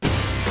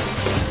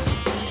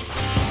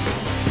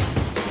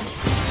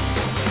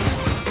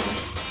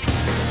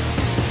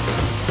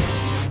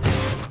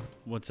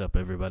What's up,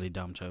 everybody?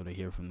 Dom Chowder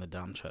here from the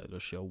Dom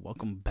Chowder Show.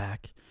 Welcome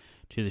back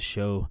to the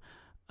show.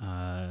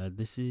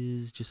 This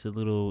is just a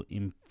little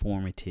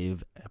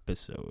informative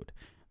episode.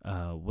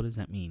 What does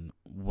that mean?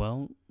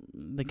 Well,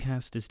 the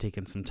cast is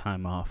taking some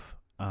time off.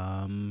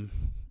 And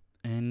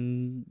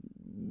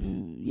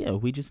yeah,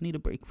 we just need a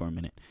break for a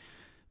minute.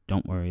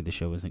 Don't worry, the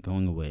show isn't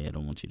going away. I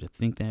don't want you to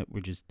think that.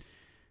 We're just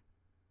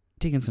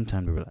taking some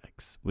time to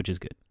relax, which is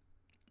good.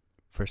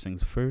 First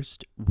things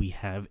first, we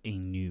have a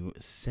new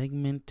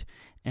segment,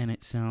 and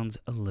it sounds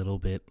a little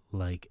bit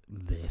like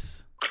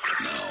this.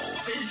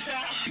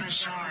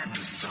 Bizarre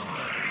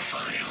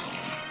File.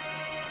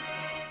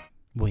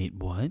 Wait,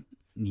 what?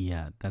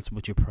 Yeah, that's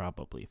what you're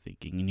probably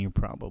thinking, and you're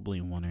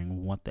probably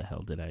wondering, what the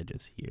hell did I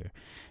just hear?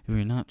 If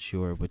you're not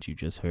sure what you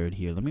just heard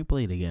here, let me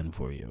play it again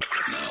for you.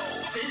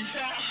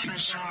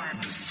 Bizarre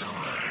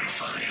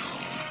File.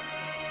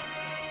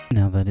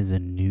 Now, that is a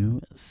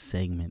new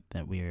segment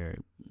that we are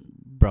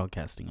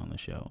broadcasting on the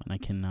show, and I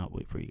cannot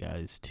wait for you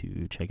guys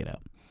to check it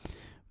out.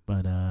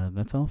 But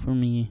that's all for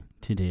me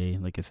today.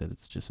 Like I said,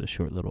 it's just a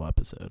short little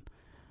episode.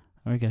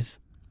 All right, guys.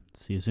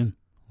 See you soon.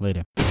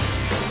 Later.